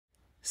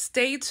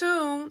Stay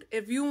tuned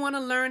if you want to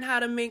learn how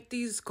to make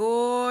these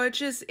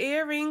gorgeous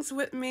earrings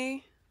with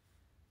me.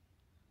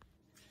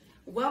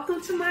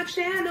 Welcome to my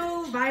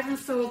channel, Vibrant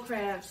Soul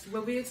Crafts,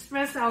 where we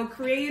express our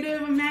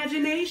creative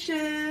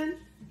imagination.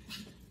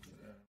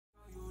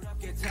 I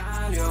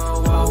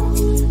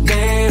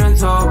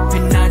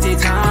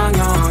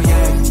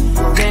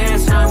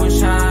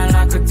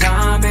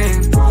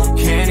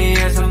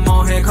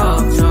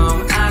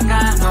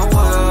got no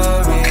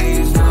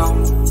worries,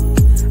 no.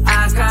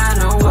 I got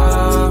no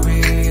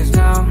worries,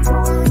 no.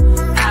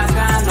 I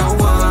got no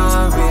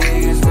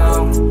worries, no.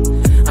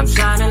 I'm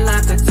shining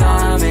like a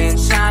diamond,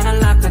 shining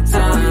like a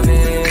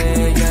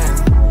diamond,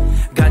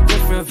 yeah. got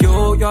different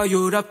view,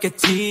 여유롭게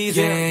tease,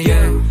 yeah,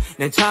 yeah.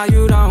 내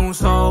자유로운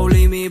soul,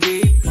 leave me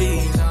be,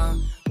 please.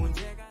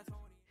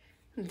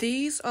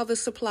 These are the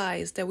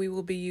supplies that we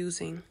will be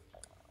using.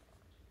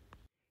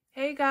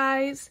 Hey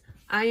guys,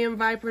 I am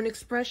Vibrant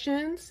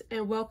Expressions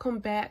and welcome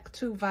back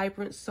to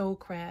Vibrant Soul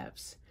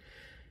Crafts.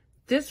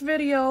 This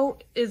video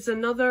is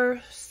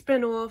another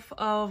spin-off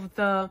of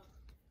the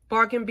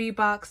Bargain Bee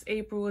Box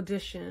April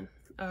edition,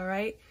 all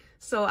right?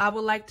 So I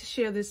would like to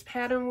share this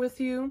pattern with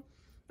you.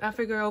 I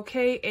figure,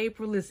 okay,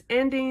 April is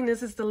ending.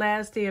 This is the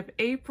last day of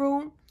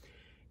April.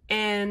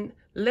 And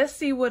let's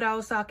see what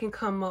else I can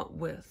come up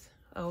with,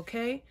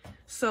 okay?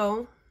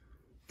 So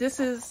this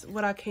is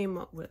what I came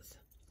up with.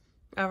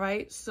 All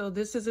right, so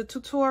this is a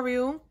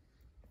tutorial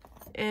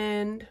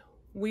and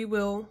we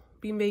will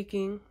be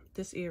making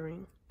this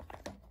earring.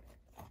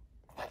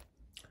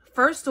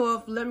 First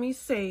off, let me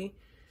say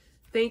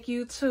thank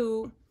you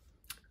to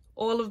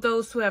all of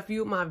those who have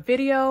viewed my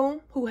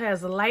video, who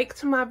has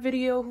liked my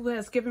video, who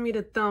has given me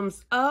the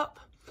thumbs up,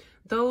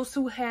 those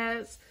who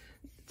has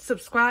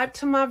subscribed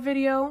to my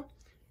video,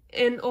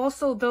 and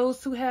also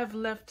those who have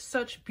left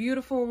such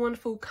beautiful,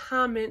 wonderful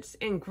comments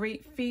and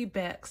great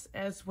feedbacks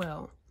as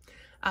well.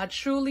 I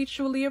truly,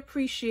 truly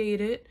appreciate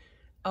it.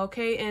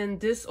 Okay,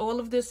 and all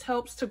of this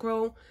helps to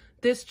grow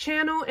this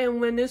channel.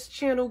 And when this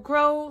channel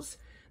grows,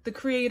 the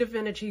creative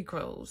energy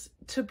grows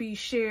to be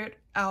shared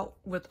out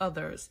with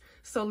others.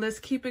 So let's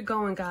keep it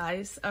going,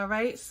 guys. All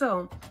right,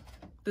 so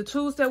the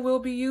tools that we'll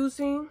be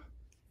using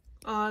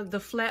are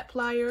the flat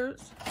pliers,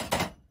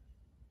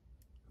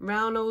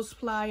 round nose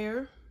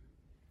plier,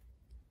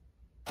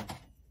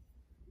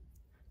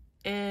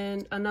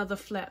 and another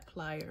flat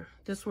plier.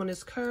 This one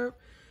is curved.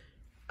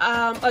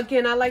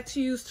 Again, I like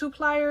to use 2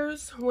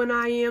 pliers when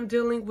I am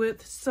dealing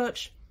with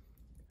such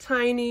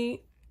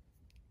tiny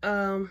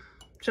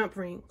jump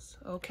rings,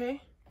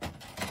 okay?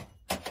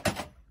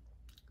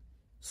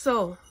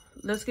 So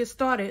let's get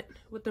started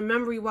with the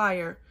memory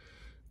wire.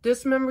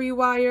 This memory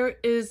wire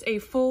is a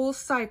full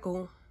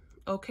cycle,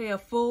 okay? A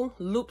full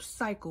loop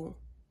cycle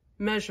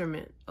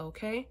measurement,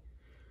 okay?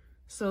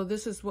 So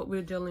this is what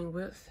we're dealing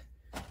with.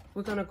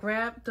 We're gonna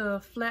grab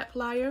the flat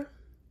plier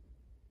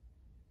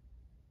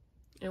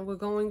and we're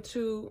going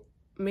to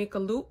make a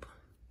loop,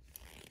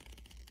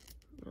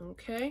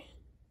 okay?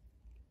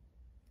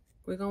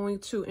 We're going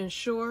to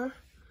ensure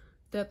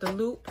that the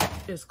loop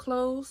is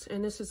closed,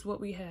 and this is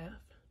what we have.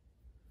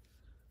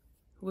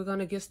 We're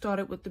gonna get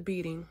started with the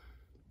beading.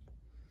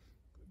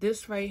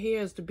 This right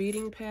here is the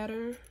beading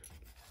pattern,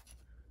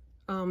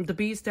 the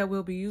beads that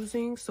we'll be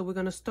using. So we're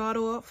gonna start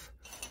off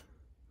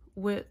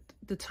with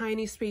the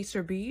tiny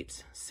spacer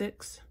beads,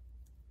 6,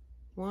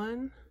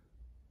 1,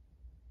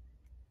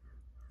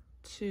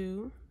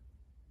 2,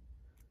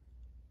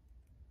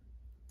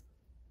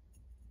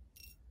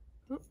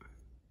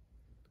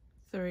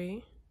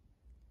 3,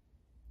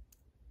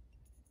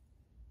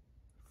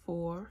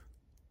 4,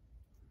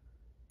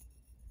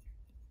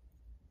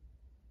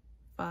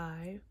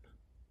 5.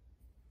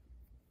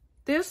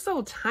 They're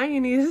so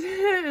tiny,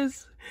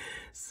 it's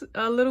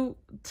a little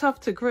tough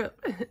to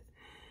grip.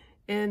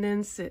 And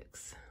then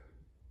 6.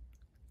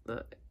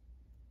 Look,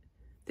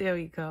 there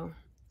we go.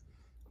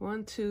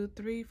 1, 2,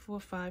 3, 4,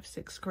 5,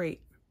 6.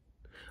 Great.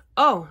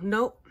 Oh,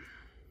 nope.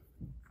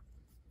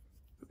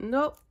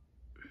 Nope.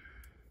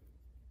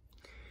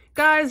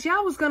 Guys,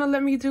 y'all was gonna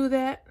let me do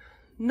that.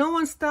 No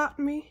one stopped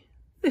me.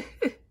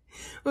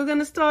 We're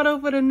gonna start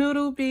off with a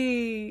noodle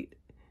bead.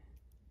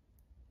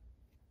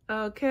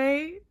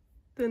 Okay,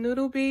 the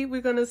noodle bead, we're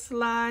gonna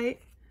slide,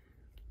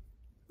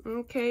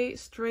 okay,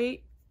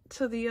 straight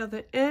to the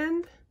other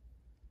end,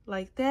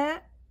 like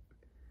that.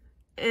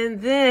 And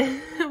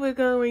then we're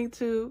going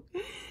to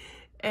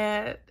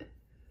add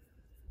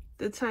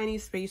the tiny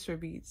spacer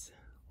beads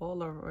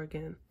all over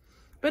again.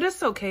 But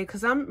it's okay,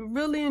 because I'm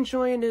really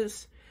enjoying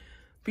this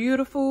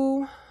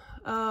beautiful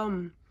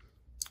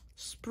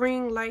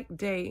spring-like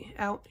day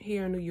out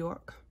here in New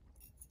York.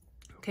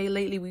 Okay,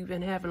 lately we've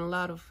been having a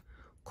lot of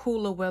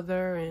cooler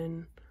weather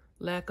and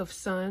lack of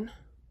sun.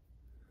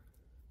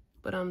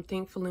 But I'm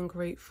thankful and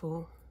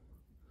grateful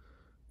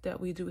that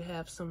we do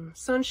have some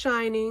sun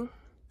shining.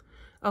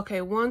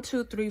 Okay, 1,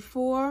 2, 3,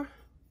 4,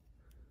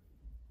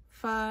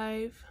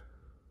 5,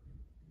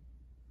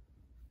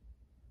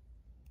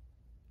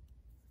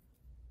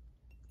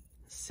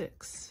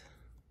 6.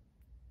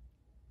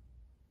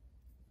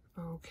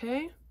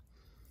 Okay.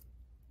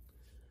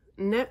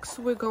 Next,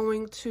 we're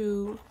going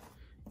to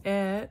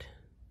add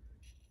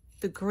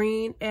the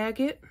green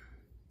agate.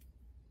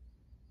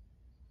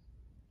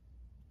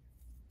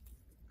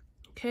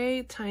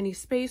 Okay, tiny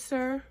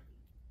spacer.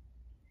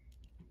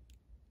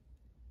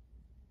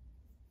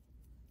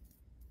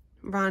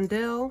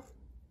 Rondelle.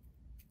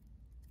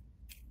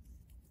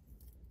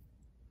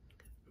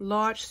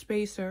 Large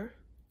spacer.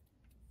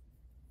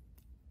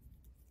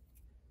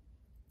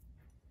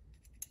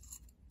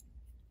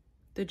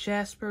 The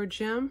Jasper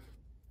gem.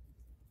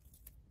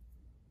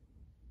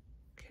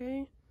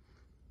 Okay.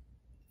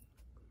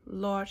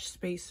 Large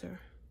spacer.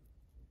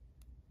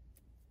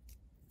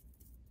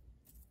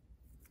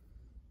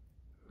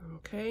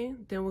 Okay,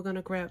 then we're going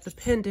to grab the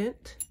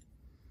pendant.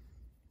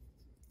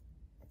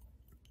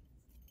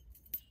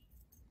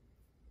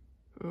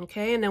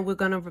 Okay, and then we're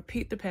going to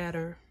repeat the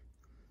pattern.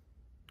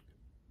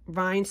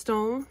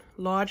 Rhinestone,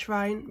 large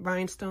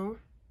rhinestone.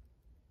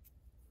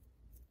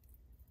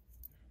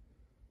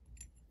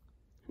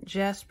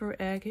 Jasper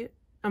agate,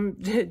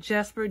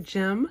 Jasper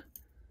gem.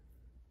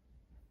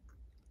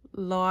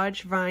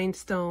 Large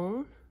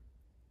rhinestone.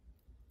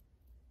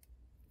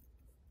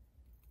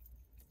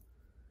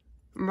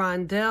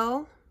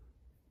 Rondelle.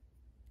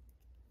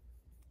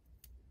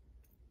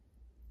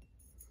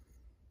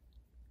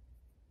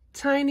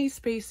 Tiny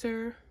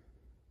spacer.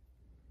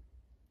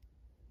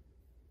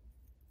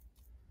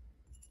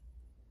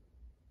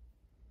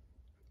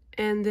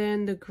 And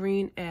then the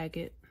green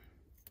agate.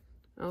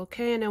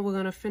 Okay, and then we're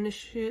going to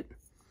finish it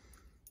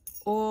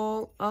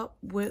all up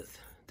with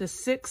the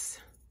 6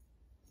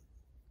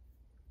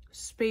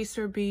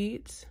 spacer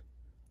beads,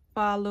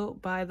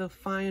 followed by the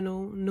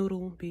final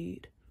noodle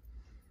bead.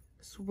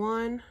 It's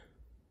 1,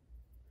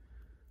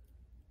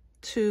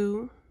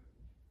 2,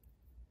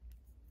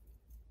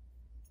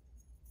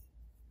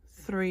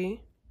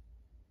 3.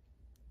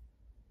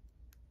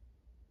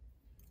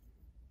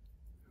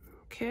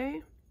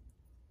 Okay.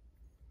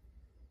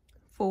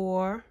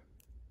 4.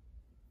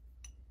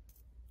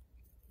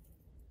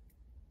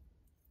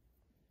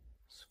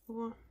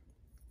 4,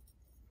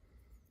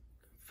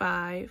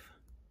 5,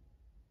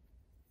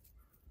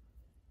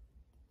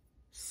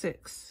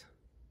 6.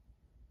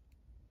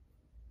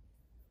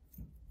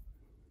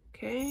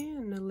 Okay,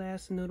 and the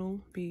last noodle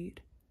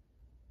bead.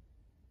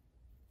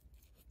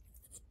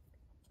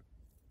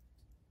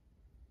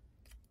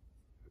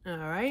 All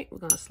right, we're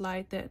gonna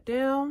slide that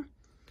down.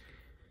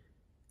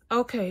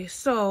 Okay,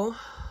 so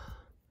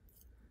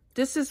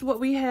this is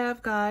what we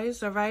have,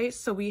 guys. All right,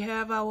 so we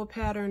have our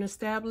pattern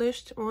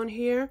established on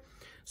here.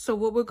 So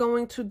what we're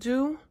going to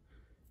do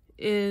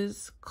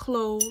is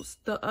close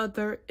the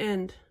other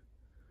end.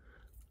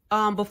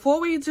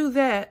 Before we do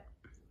that,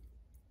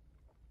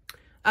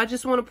 I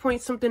just want to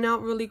point something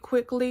out really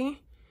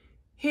quickly.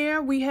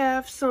 Here we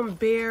have some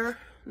bare,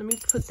 let me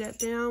put that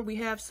down. We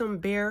have some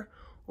bare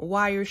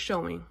wire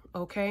showing,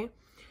 okay?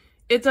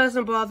 It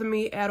doesn't bother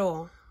me at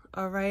all,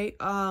 all right?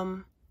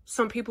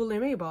 Some people it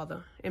may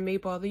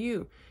bother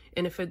you.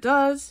 And if it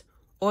does,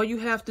 all you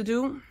have to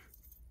do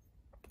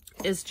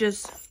is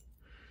just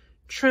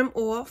trim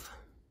off.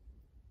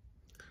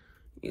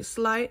 You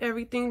slide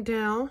everything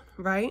down,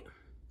 right,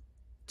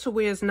 to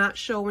where it's not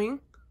showing.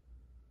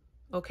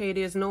 Okay,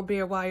 there's no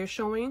bare wire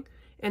showing.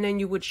 And then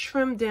you would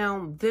trim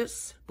down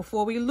this,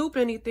 before we loop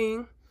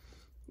anything,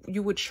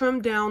 you would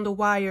trim down the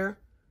wire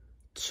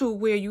to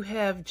where you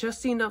have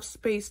just enough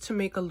space to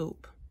make a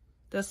loop.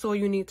 That's all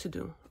you need to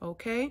do,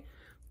 okay?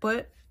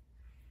 But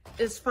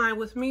it's fine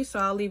with me, so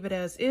I'll leave it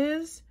as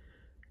is,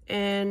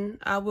 and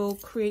I will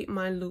create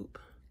my loop.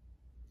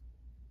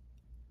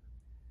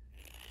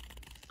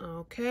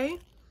 Okay,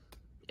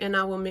 and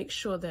I will make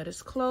sure that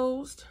it's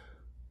closed.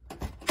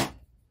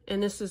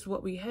 And this is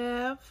what we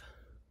have.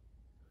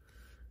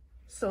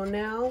 So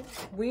now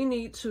we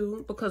need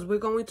to, because we're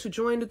going to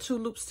join the 2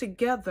 loops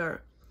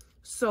together,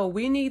 so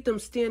we need them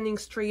standing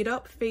straight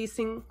up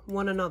facing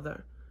one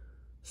another.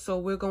 So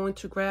we're going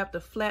to grab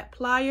the flat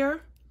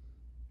plier,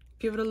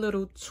 give it a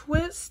little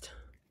twist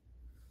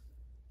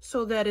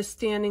so that it's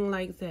standing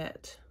like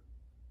that.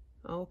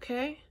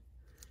 Okay,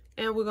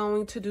 and we're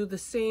going to do the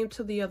same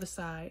to the other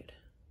side.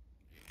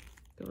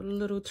 Give it a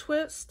little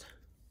twist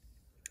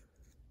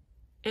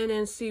and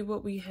then see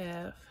what we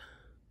have.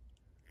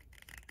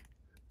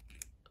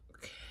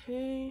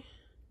 Okay,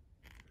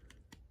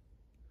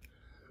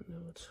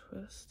 little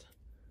twist.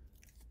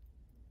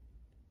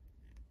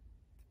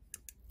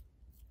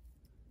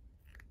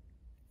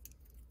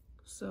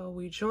 So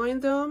we join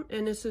them,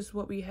 and this is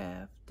what we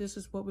have. This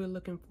is what we're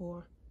looking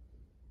for.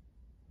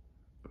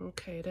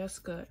 Okay, that's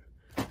good.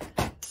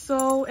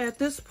 So at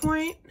this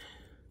point,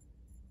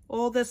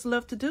 all that's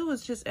left to do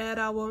is just add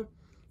our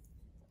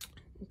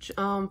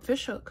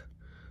fish hook.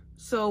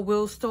 So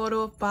we'll start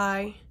off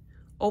by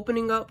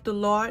opening up the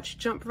large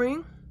jump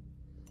ring,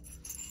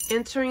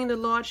 entering the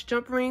large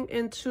jump ring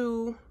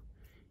into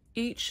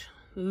each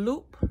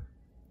loop.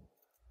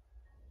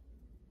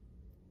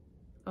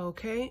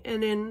 Okay,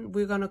 and then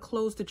we're gonna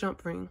close the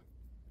jump ring.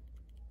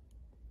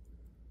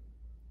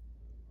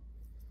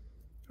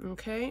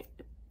 Okay,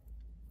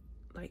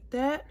 like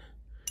that.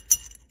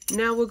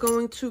 Now we're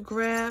going to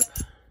grab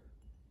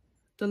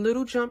the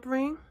little jump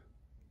ring,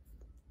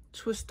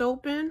 twist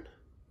open,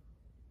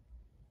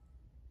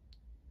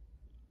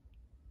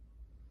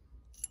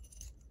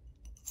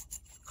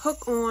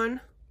 hook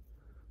on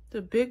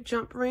the big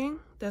jump ring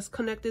that's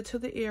connected to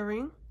the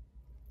earring,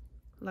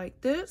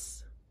 like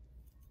this.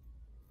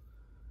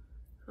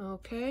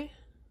 Okay,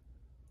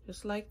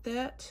 just like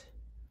that.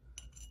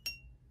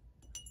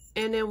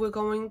 And then we're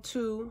going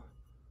to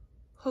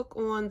hook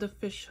on the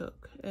fish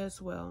hook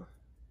as well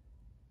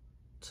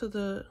to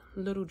the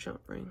little jump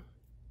ring.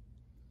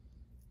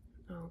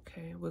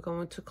 Okay, we're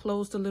going to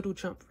close the little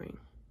jump ring.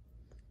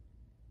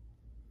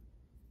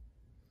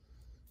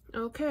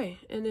 Okay,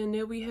 and then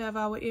there we have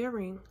our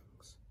earrings.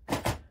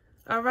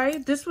 All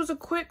right, this was a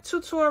quick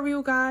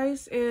tutorial,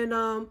 guys,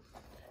 and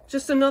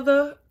just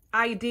another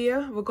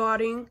idea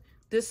regarding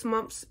this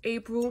month's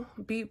April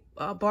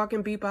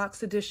Bargain Bead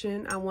Box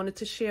edition I wanted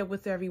to share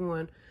with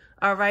everyone.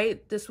 All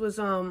right, this was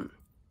a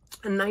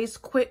nice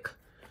quick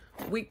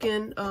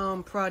weekend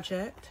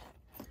project,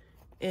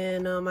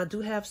 and I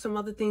do have some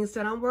other things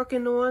that I'm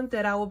working on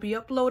that I will be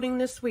uploading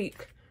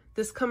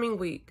this coming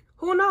week.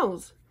 Who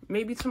knows?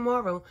 Maybe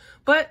tomorrow.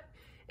 But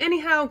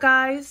anyhow,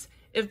 guys,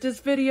 if this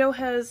video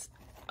has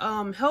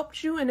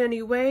helped you in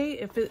any way,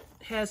 if it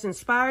has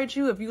inspired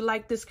you, if you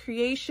like this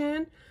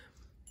creation,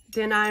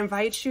 then I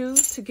invite you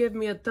to give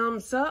me a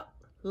thumbs up,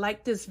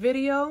 like this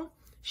video,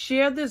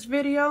 share this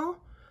video,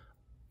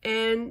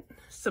 and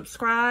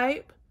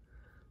subscribe.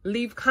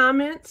 Leave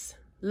comments.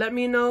 Let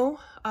me know,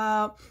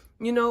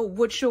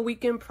 what your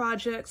weekend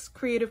projects,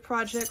 creative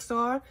projects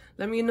are.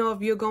 Let me know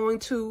if you're going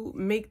to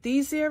make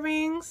these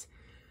earrings.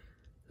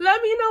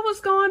 Let me know what's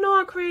going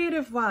on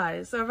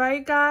creative-wise. All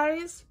right,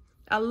 guys?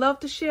 I love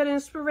to share the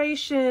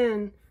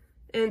inspiration.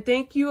 And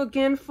thank you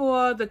again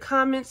for the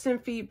comments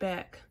and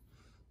feedback.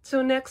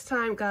 Till next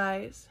time,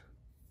 guys.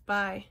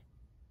 Bye.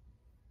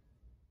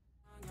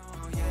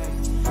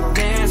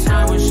 Dance,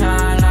 I will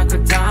shine like a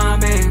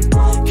diamond.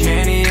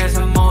 Kenny is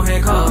a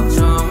mohawk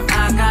걱정.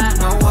 I got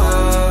no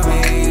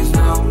worries,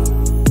 no.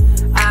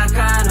 I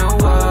got no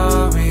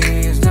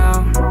worries,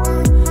 no.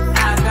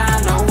 I got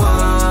no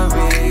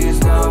worries,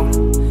 no.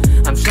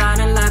 I'm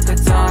shining like a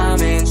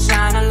diamond,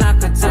 shining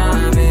like a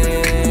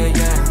diamond,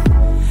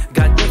 yeah.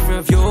 Got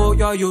different view,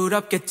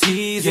 여유롭게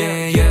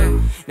teasing, yeah.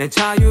 내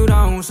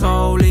자유로운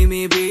soul, leave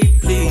me be,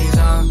 please,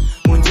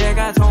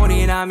 문제가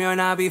돈이 나면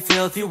I'll be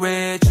filthy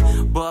rich,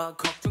 but